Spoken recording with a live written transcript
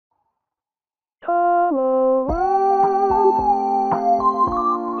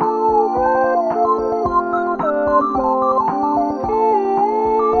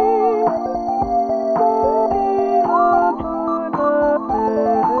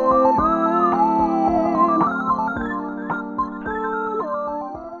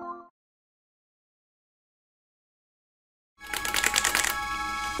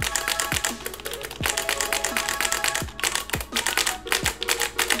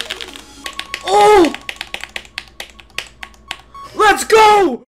Let's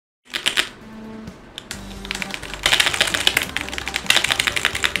go!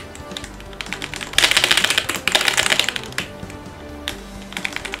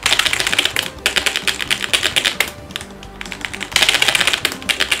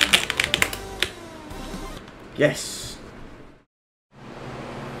 Yes.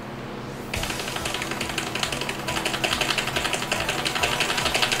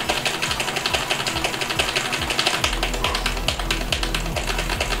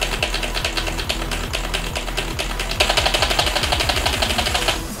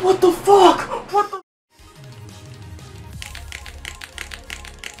 What the fuck? What the?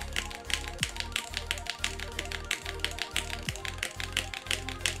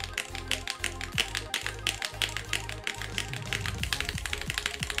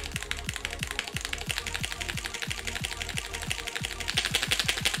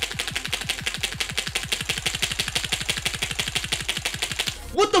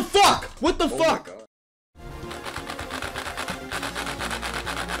 What the fuck? What the fuck?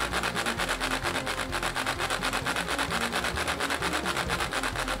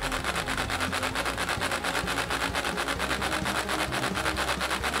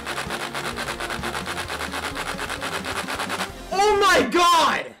 Oh my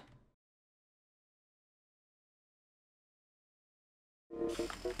god!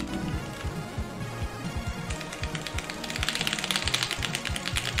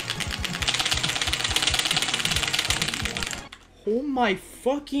 Oh my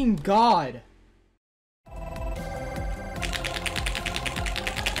fucking god!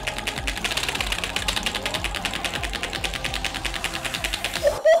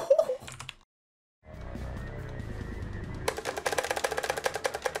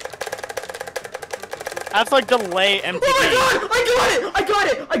 That's like delay MTV. Oh my god! I got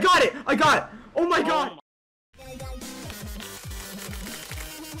it! I got it! I got it! I got it! Oh my god!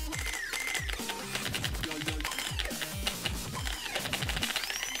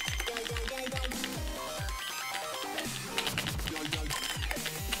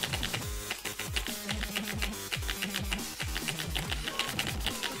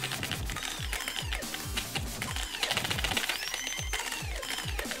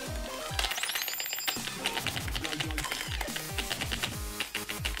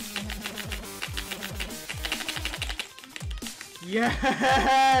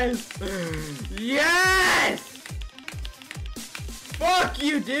 Yes! Yes! Fuck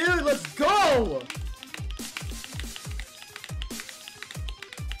you, dude! Let's go!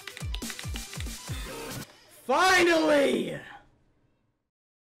 Finally!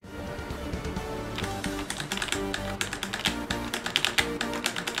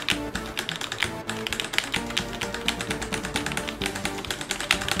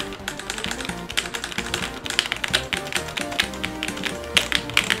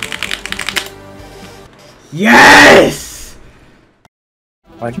 Yes!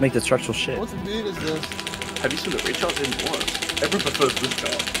 Why'd you make the structural shit? What beat is this? Have you seen the recharge in once? Everyone prefers this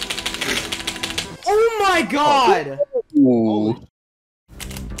job. Oh my god! Ooh.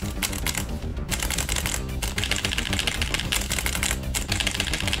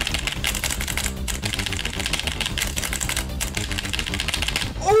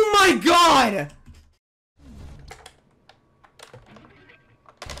 Oh my god!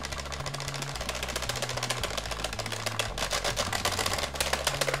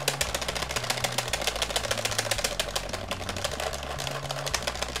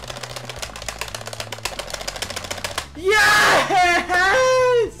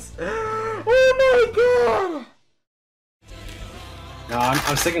 Yes! Oh my god! No,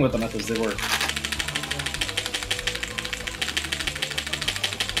 I'm sticking with the methods, they work.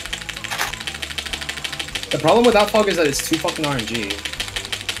 The problem with that fog is that it's too fucking RNG.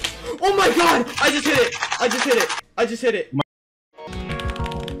 Oh my god! I just hit it! I just hit it! I just hit it!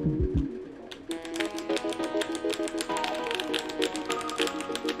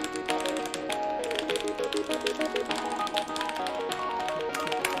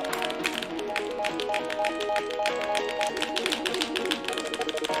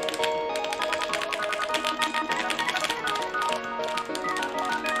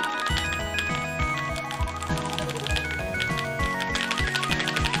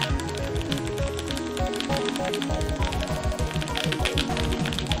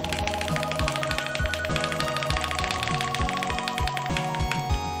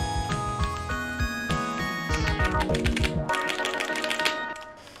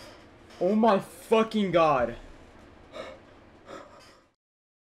 Oh my fucking god.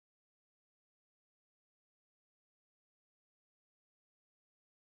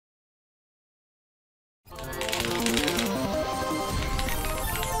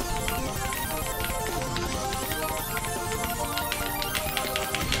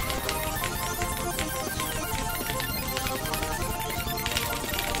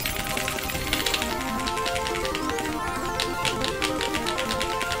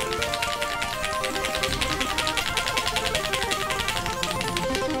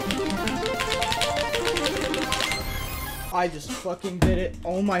 I just fucking did it.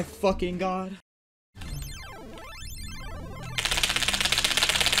 Oh my fucking god.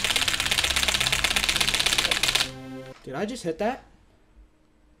 Did I just hit that?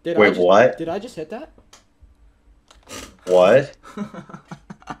 Wait, what? Did I just hit that? What?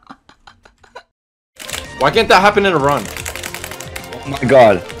 Why can't that happen in a run? Oh my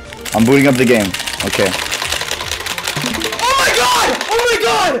god. I'm booting up the game. Okay. Oh my god! Oh my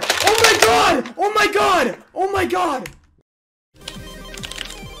god! Oh my god! Oh my god! Oh my god!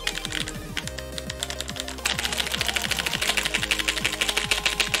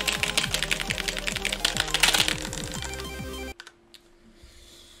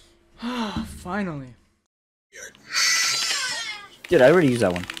 Finally. Dude, I already used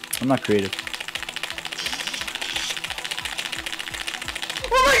that one. I'm not creative.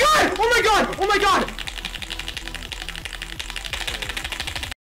 Oh my god! Oh my god! Oh my god!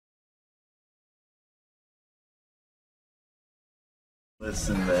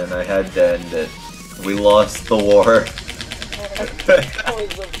 Listen, man, I had to end it. We lost the war. That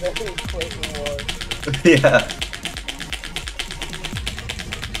was a very quick war. Yeah.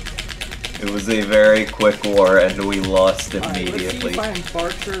 It was a very quick war, and we lost immediately. Let's see if I am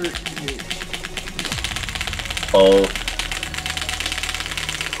Barker. Oh.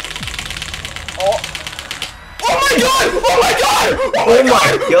 Oh my god! Oh my god! Oh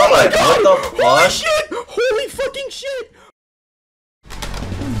my god! What the fuck? Holy shit! Holy fucking shit! I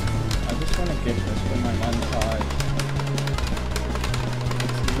just want to get this for my montage.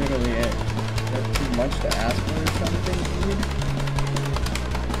 That's literally it. Is that too much to ask for or something, dude?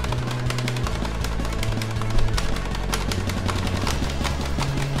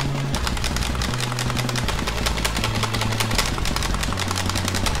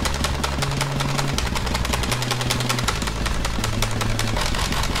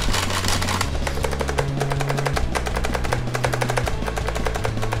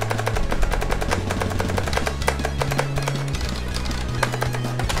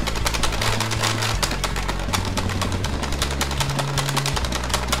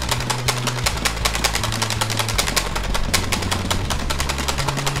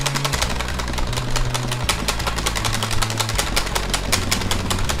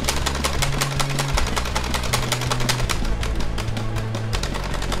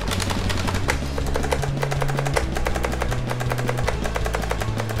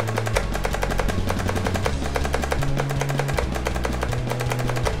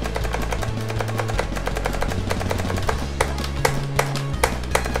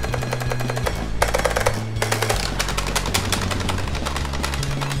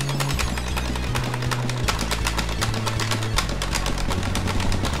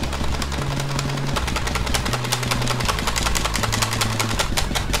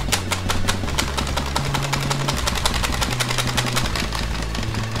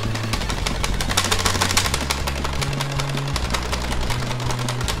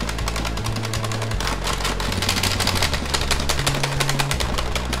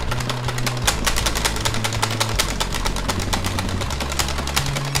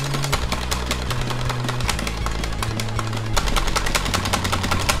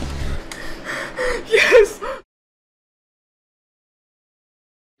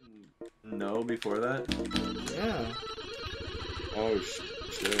 No, before that? Yeah. Oh,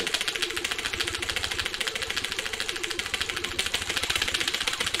 shit.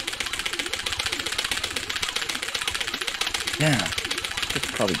 Yeah. Could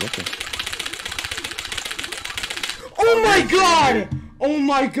probably get this. Oh my god! Oh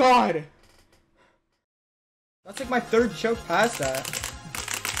my god! That's like my third choke past that.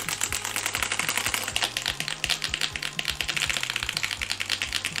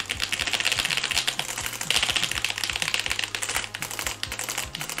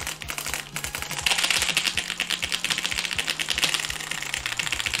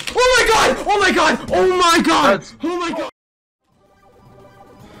 Oh my god! Oh my god! Oh my god! Oh my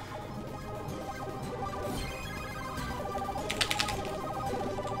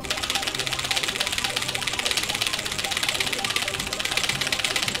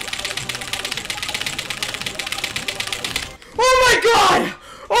god!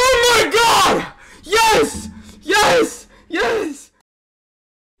 Oh my god! Yes! Yes! Yes!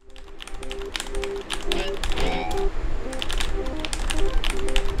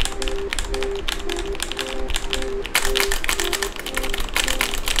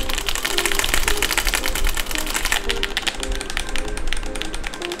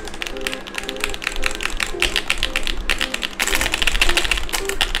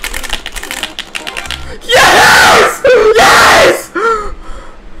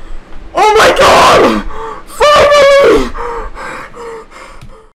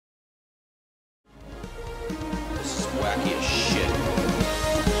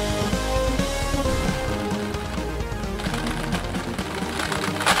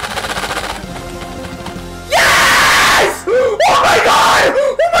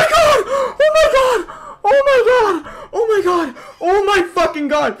 Oh my fucking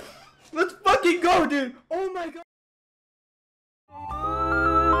god! Let's fucking go, dude! Oh my god!